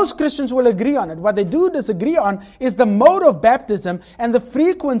 And most Christians will agree on it. What they do disagree on is the mode of baptism and the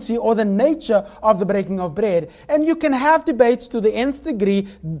frequency or the nature of the breaking of bread. And you can have debates to the nth degree.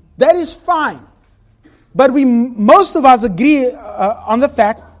 That is fine. But most of us agree on the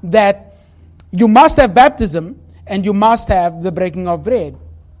fact that you must have baptism and you must have the breaking of bread.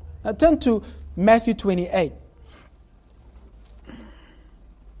 Now turn to Matthew 28.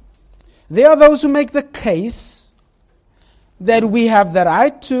 There are those who make the case that we have the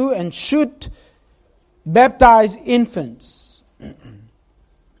right to and should baptize infants.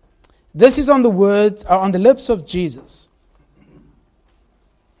 This is on the lips of Jesus.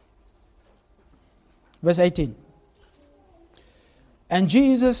 Verse 18. And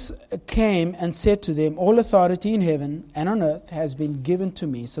Jesus came and said to them, all authority in heaven and on earth has been given to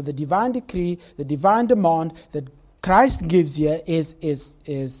me. So the divine decree, the divine demand that Christ gives here is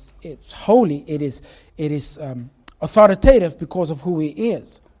it's holy. It is authoritative because of who He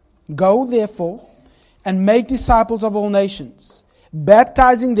is. Go therefore and make disciples of all nations,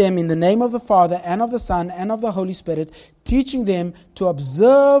 baptizing them in the name of the Father and of the Son and of the Holy Spirit, teaching them to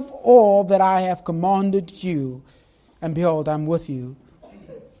observe all that I have commanded you. And behold, I'm with you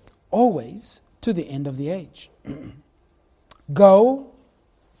always to the end of the age. Go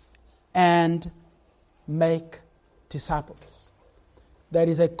and make disciples. That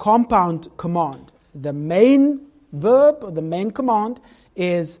is a compound command. The main verb, or the main command,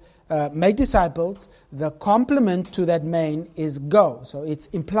 is make disciples. The complement to that main is go. So it's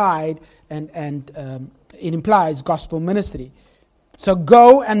implied, and it implies gospel ministry. So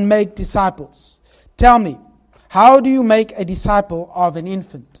go and make disciples. Tell me, how do you make a disciple of an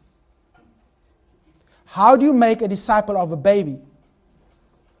infant? How do you make a disciple of a baby?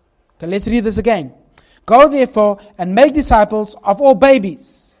 Okay, let's read this again. Go therefore and make disciples of all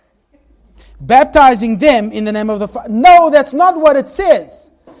babies, baptizing them in the name of the Father. No, that's not what it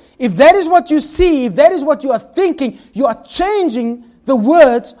says. If that is what you see, if that is what you are thinking, you are changing the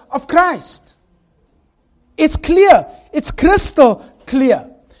words of Christ. It's clear. It's crystal clear.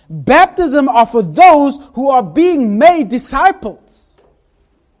 Baptism are for those who are being made disciples.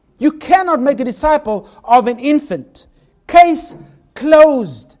 You cannot make a disciple of an infant. Case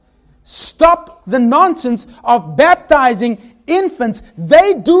closed. Stop the nonsense of baptizing infants.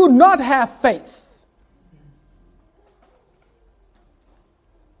 They do not have faith.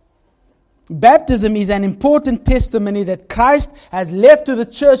 Baptism is an important testimony that Christ has left to the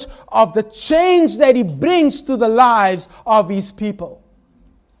church of the change that He brings to the lives of His people.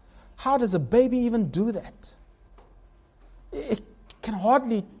 How does a baby even do that? It can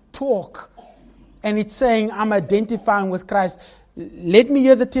hardly talk. And it's saying, I'm identifying with Christ. Let me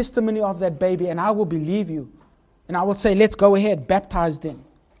hear the testimony of that baby and I will believe you. And I will say, let's go ahead, baptize them.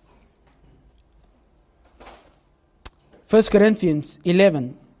 1 Corinthians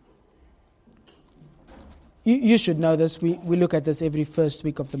 11. You should know this. We look at this every first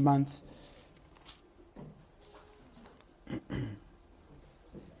week of the month.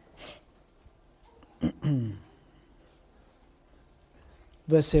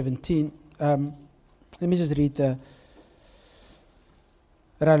 Verse 17. Let me just read the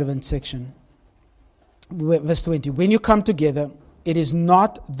relevant section. Verse 20. When you come together, it is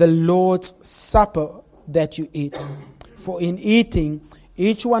not the Lord's supper that you eat. For in eating,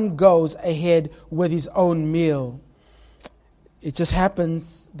 each one goes ahead with his own meal. It just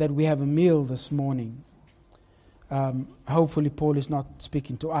happens that we have a meal this morning. Hopefully Paul is not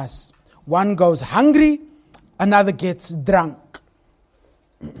speaking to us. One goes hungry, another gets drunk.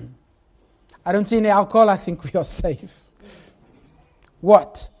 I don't see any alcohol, I think we are safe.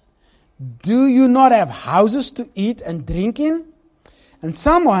 What? Do you not have houses to eat and drink in? And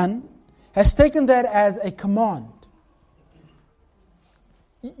someone has taken that as a command.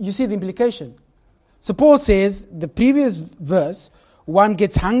 You see the implication. So Paul says, the previous verse, one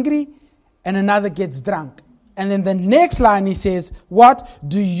gets hungry and another gets drunk. And then the next line he says, what?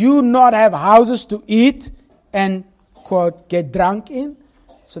 Do you not have houses to eat and, quote, get drunk in?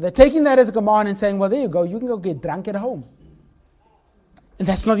 So they're taking that as a command and saying, well, there you go, you can go get drunk at home. And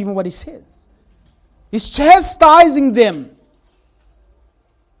that's not even what he says. He's chastising them.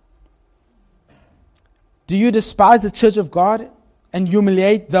 Do you despise the church of God and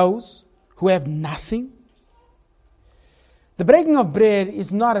humiliate those who have nothing? The breaking of bread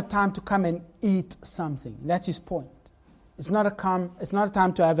is not a time to come and eat something. That's his point. It's not a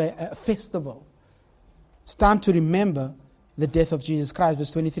time to have a festival. It's time to remember the death of Jesus Christ.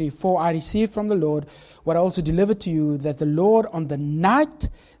 Verse 23, for I received from the Lord what I also delivered to you, that the Lord on the night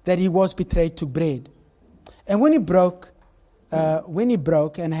that he was betrayed took bread. And when he broke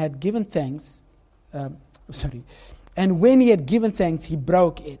and had given thanks, and when he had given thanks, he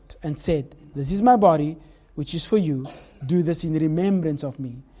broke it and said, this is my body, which is for you. Do this in remembrance of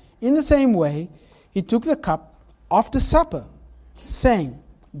me. In the same way, he took the cup after supper, saying,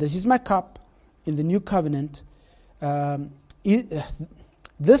 this is my cup in the new covenant.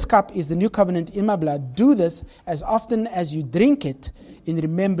 This cup is the new covenant in my blood. Do this as often as you drink it in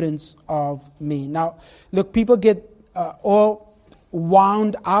remembrance of me. Now, look, people get all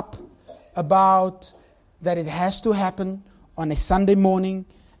wound up about that it has to happen on a Sunday morning.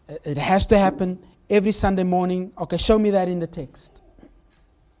 It has to happen every Sunday morning. Okay, show me that in the text.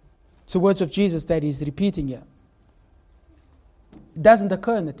 It's the words of Jesus that he's repeating here. It doesn't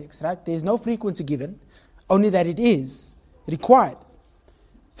occur in the text, right? There's no frequency given, only that it is required.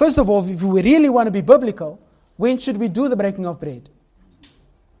 First of all, if we really want to be biblical, when should we do the breaking of bread?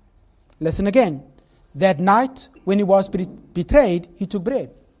 Listen again. That night when he was betrayed, he took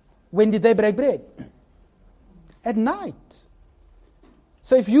bread. When did they break bread? At night.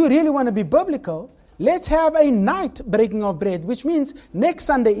 So if you really want to be biblical, let's have a night breaking of bread, which means next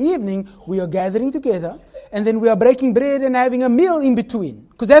Sunday evening we are gathering together and then we are breaking bread and having a meal in between.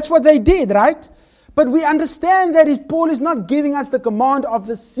 Because that's what they did, right? But we understand that Paul is not giving us the command of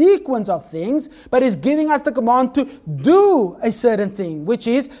the sequence of things, but is giving us the command to do a certain thing, which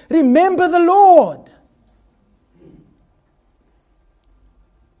is remember the Lord.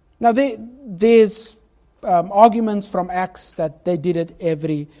 Now there's arguments from Acts that they did it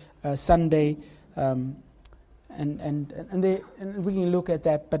every Sunday, and we can look at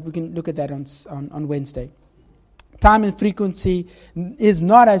that, but we can look at that on Wednesday. Time and frequency is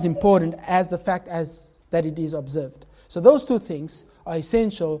not as important as the fact as that it is observed. So those two things are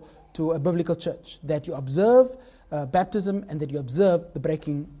essential to a biblical church, that you observe baptism and that you observe the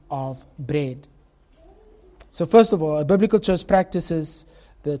breaking of bread. So first of all, a biblical church practices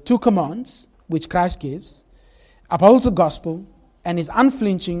the two commands which Christ gives, upholds the gospel, and is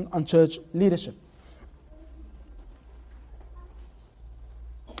unflinching on church leadership.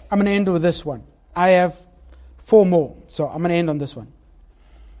 I'm going to end with this one. I have 4 more, so I'm going to end on this one.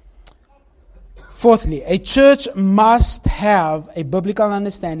 Fourthly, a church must have a biblical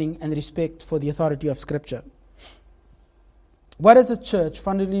understanding and respect for the authority of Scripture. What does the church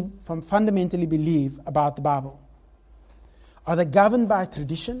fundamentally believe about the Bible? Are they governed by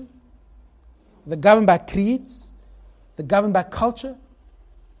tradition? Are they governed by creeds? Are they governed by culture?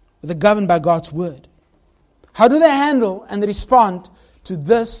 Are they governed by God's Word? How do they handle and respond to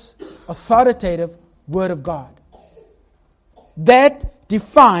this authoritative Word of God? That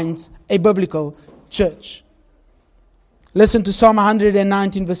defines a biblical church. Listen to Psalm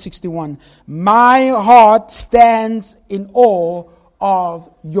 119 verse 61. My heart stands in awe of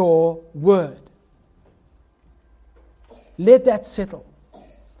your word. Let that settle.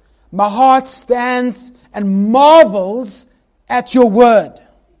 My heart stands and marvels at your word.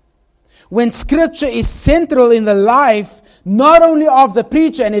 When Scripture is central in the life, not only of the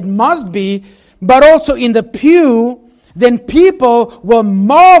preacher, and it must be, but also in the pew, then people will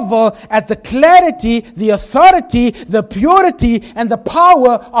marvel at the clarity, the authority, the purity, and the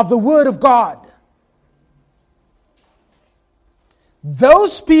power of the Word of God.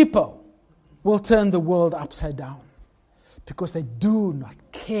 Those people will turn the world upside down because they do not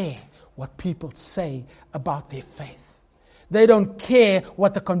care what people say about their faith. They don't care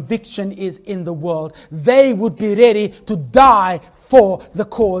what the conviction is in the world. They would be ready to die for the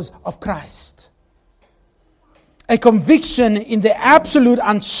cause of Christ. A conviction in the absolute,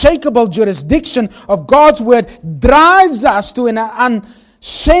 unshakable jurisdiction of God's Word drives us to an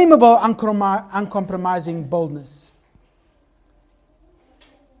unshameable, uncompromising boldness.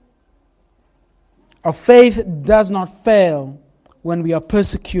 Our faith does not fail when we are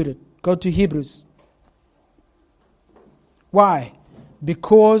persecuted. Go to Hebrews. Why?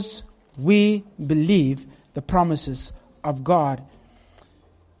 Because we believe the promises of God.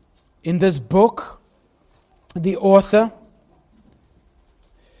 In this book, the author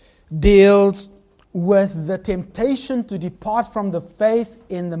deals with the temptation to depart from the faith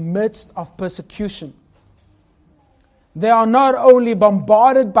in the midst of persecution. They are not only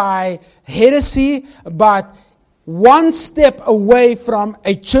bombarded by heresy, but one step away from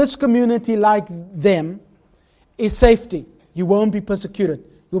a church community like them is safety. You won't be persecuted.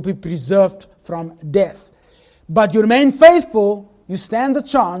 You'll be preserved from death. But you remain faithful, you stand the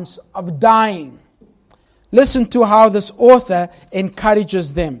chance of dying. Listen to how this author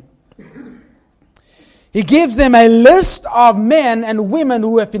encourages them. He gives them a list of men and women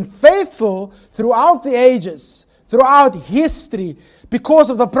who have been faithful throughout the ages, throughout history. Because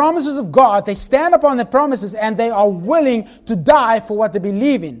of the promises of God, they stand upon the promises and they are willing to die for what they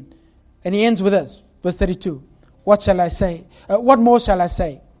believe in. And he ends with this, verse 32. What shall I say? What more shall I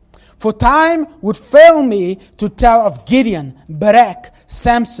say? For time would fail me to tell of Gideon, Barak,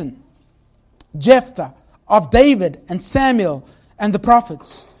 Samson, Jephthah, of David and Samuel and the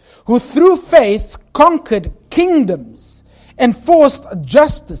prophets, who through faith conquered kingdoms, enforced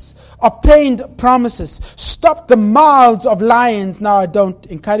justice, obtained promises, stopped the mouths of lions. Now I don't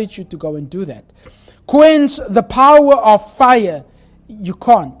encourage you to go and do that. Quench the power of fire. You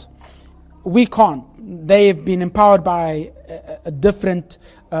can't. We can't. they have been empowered by a different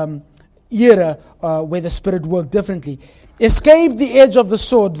era where the Spirit worked differently. Escaped the edge of the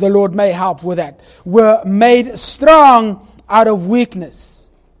sword, the Lord may help with that. Were made strong out of weakness.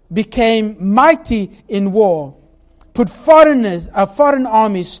 Became mighty in war. Put foreign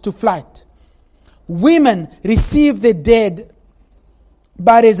armies to flight. Women received their dead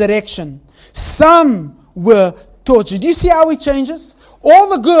by resurrection. Some were tortured. Do you see how he changes? All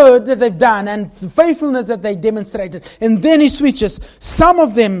the good that they've done and the faithfulness that they demonstrated. And then he switches. Some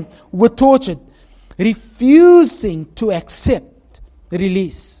of them were tortured, refusing to accept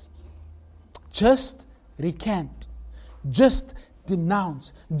release. Just recant. Just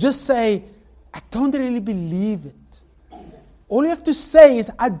denounce. Just say, I don't really believe it. All you have to say is,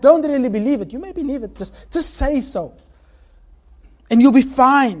 I don't really believe it. You may believe it. Just say so. And you'll be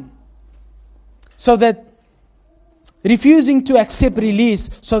fine. So that refusing to accept release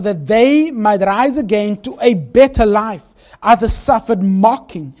so that they might rise again to a better life. Others suffered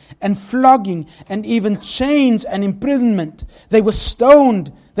mocking and flogging and even chains and imprisonment. They were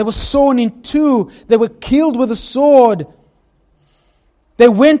stoned. They were sawn in two. They were killed with a sword. They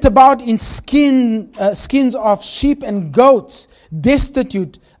went about in skins of sheep and goats,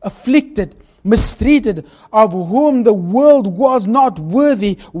 destitute, afflicted, mistreated, of whom the world was not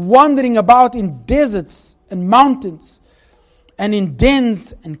worthy, wandering about in deserts and mountains, and in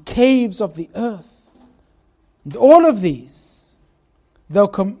dens and caves of the earth. And all of these, though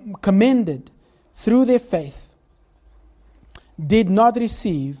commended through their faith, did not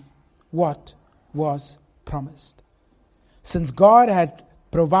receive what was promised. Since God had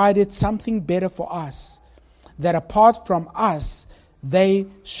provided something better for us, that apart from us, they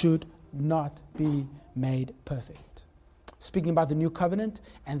should not be made perfect. Speaking about the new covenant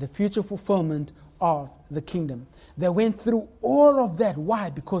and the future fulfillment of the kingdom. They went through all of that. Why?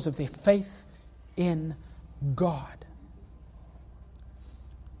 Because of their faith in God.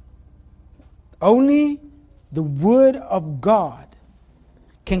 Only the Word of God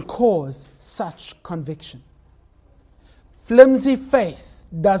can cause such conviction. Flimsy faith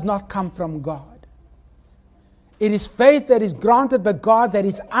does not come from God. It is faith that is granted by God, that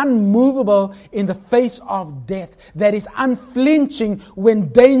is unmovable in the face of death, that is unflinching when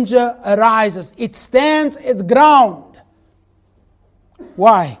danger arises. It stands its ground.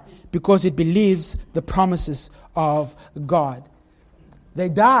 Why? Because it believes the promises of God. They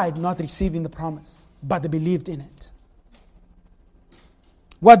died not receiving the promise, but they believed in it.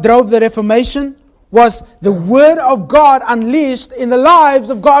 What drove the Reformation was the Word of God unleashed in the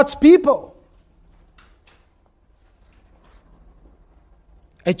lives of God's people.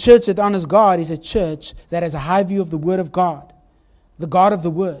 A church that honors God is a church that has a high view of the Word of God, the God of the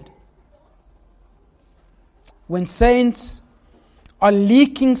Word. When saints are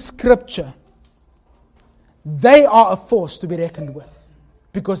leaking Scripture, they are a force to be reckoned with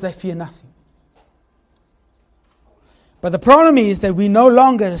because they fear nothing. But the problem is that we no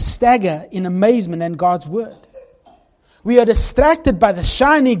longer stagger in amazement at God's Word. We are distracted by the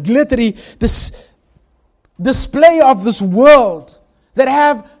shiny, glittery display of this world that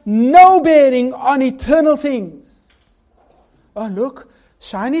have no bearing on eternal things. Oh, look,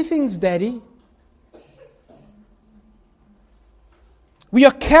 shiny things, Daddy. We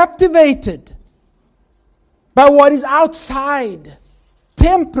are captivated by what is outside,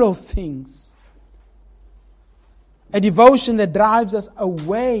 temporal things. A devotion that drives us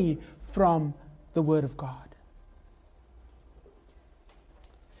away from the Word of God.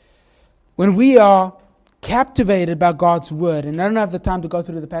 When we are captivated by God's Word, and I don't have the time to go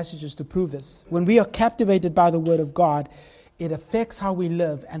through the passages to prove this. When we are captivated by the Word of God, it affects how we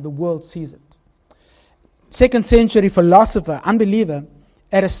live and the world sees it. 2nd century philosopher, unbeliever,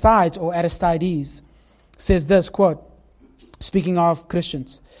 Aristides, says this, quote, speaking of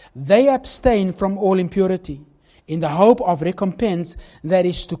Christians, they abstain from all impurity in the hope of recompense that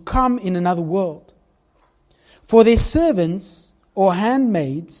is to come in another world. For their servants or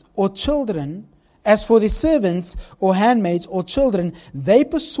handmaids or children, as for their servants or handmaids or children, they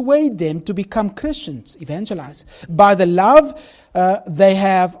persuade them to become Christians, evangelize, by the love they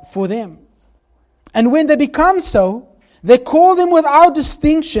have for them. And when they become so, they call them without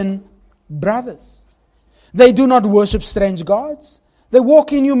distinction brothers. They do not worship strange gods. They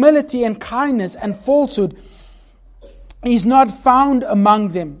walk in humility and kindness, and falsehood is not found among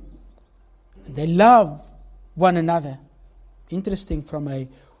them. They love one another. Interesting from a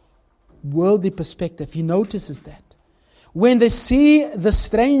worldly perspective, he notices that. When they see the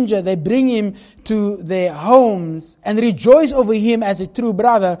stranger, they bring him to their homes and rejoice over him as a true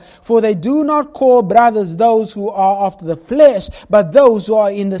brother, for they do not call brothers those who are after the flesh, but those who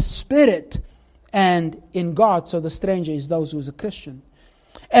are in the Spirit. and in God. So the stranger is those who is a Christian.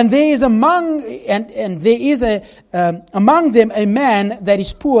 And there is among them a man that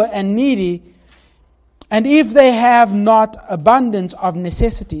is poor and needy, and if they have not abundance of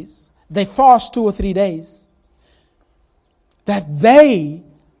necessities, they fast 2 or 3 days, that they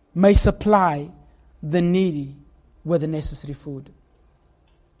may supply the needy with the necessary food.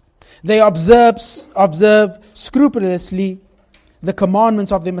 They observe scrupulously the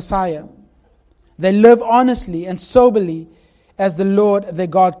commandments of the Messiah. They live honestly and soberly as the Lord their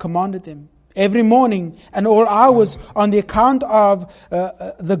God commanded them. Every morning and all hours, on the account of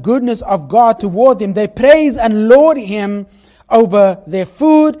the goodness of God toward them, they praise and laud Him over their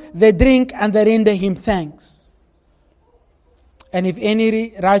food, their drink, and they render Him thanks. And if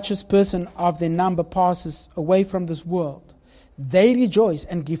any righteous person of their number passes away from this world, they rejoice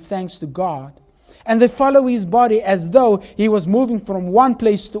and give thanks to God. And they follow His body as though He was moving from one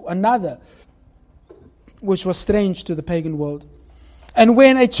place to another, which was strange to the pagan world. And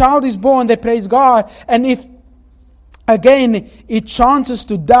when a child is born, they praise God. And if again it chances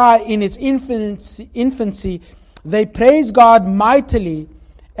to die in its infancy, they praise God mightily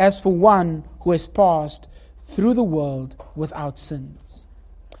as for one who has passed through the world without sins.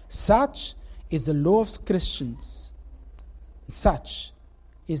 Such is the law of Christians. Such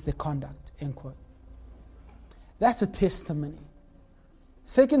is the conduct. End quote. That's a testimony.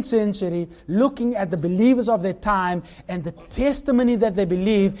 2nd century, looking at the believers of their time, and the testimony that they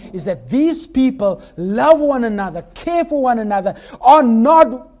believe is that these people love one another, care for one another, are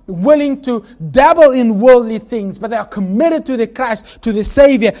not willing to dabble in worldly things, but they are committed to the Christ, to the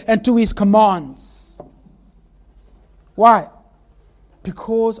Savior, and to His commands. Why?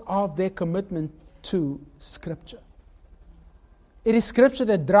 Because of their commitment to Scripture. It is Scripture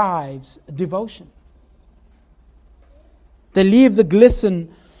that drives devotion. They leave a glisten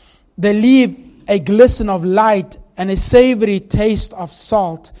of light and a savory taste of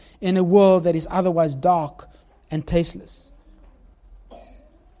salt in a world that is otherwise dark and tasteless.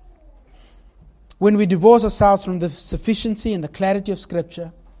 When we divorce ourselves from the sufficiency and the clarity of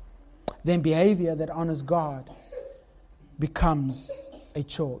Scripture, then behavior that honors God becomes a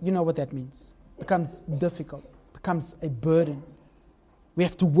chore. You know what that means. Becomes difficult, becomes a burden. We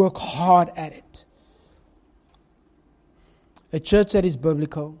have to work hard at it. A church that is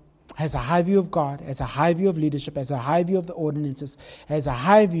biblical has a high view of God, has a high view of leadership, has a high view of the ordinances, has a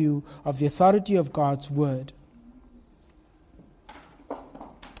high view of the authority of God's word.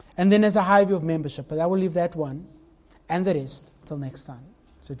 And then there's a high view of membership, but I will leave that one and the rest till next time.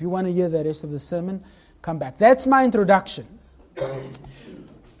 So if you want to hear the rest of the sermon, come back. That's my introduction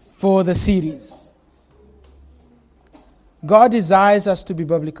for the series. God desires us to be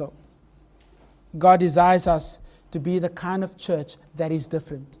biblical. God desires us to be the kind of church that is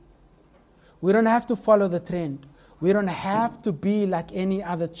different. We don't have to follow the trend. We don't have to be like any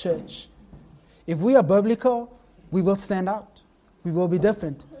other church. If we are biblical, we will stand out. We will be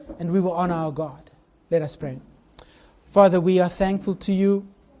different, and we will honor our God. Let us pray. Father, we are thankful to You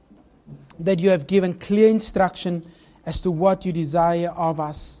that You have given clear instruction as to what You desire of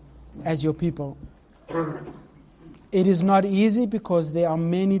us as Your people. It is not easy because there are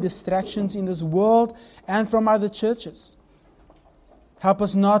many distractions in this world and from other churches. Help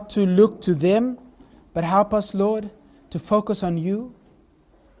us not to look to them, but help us, Lord, to focus on You,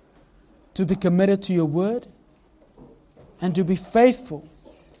 to be committed to Your word, and to be faithful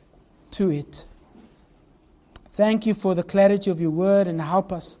to it. Thank You for the clarity of Your word, and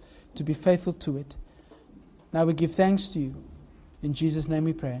help us to be faithful to it. Now we give thanks to You. In Jesus' name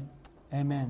we pray. Amen.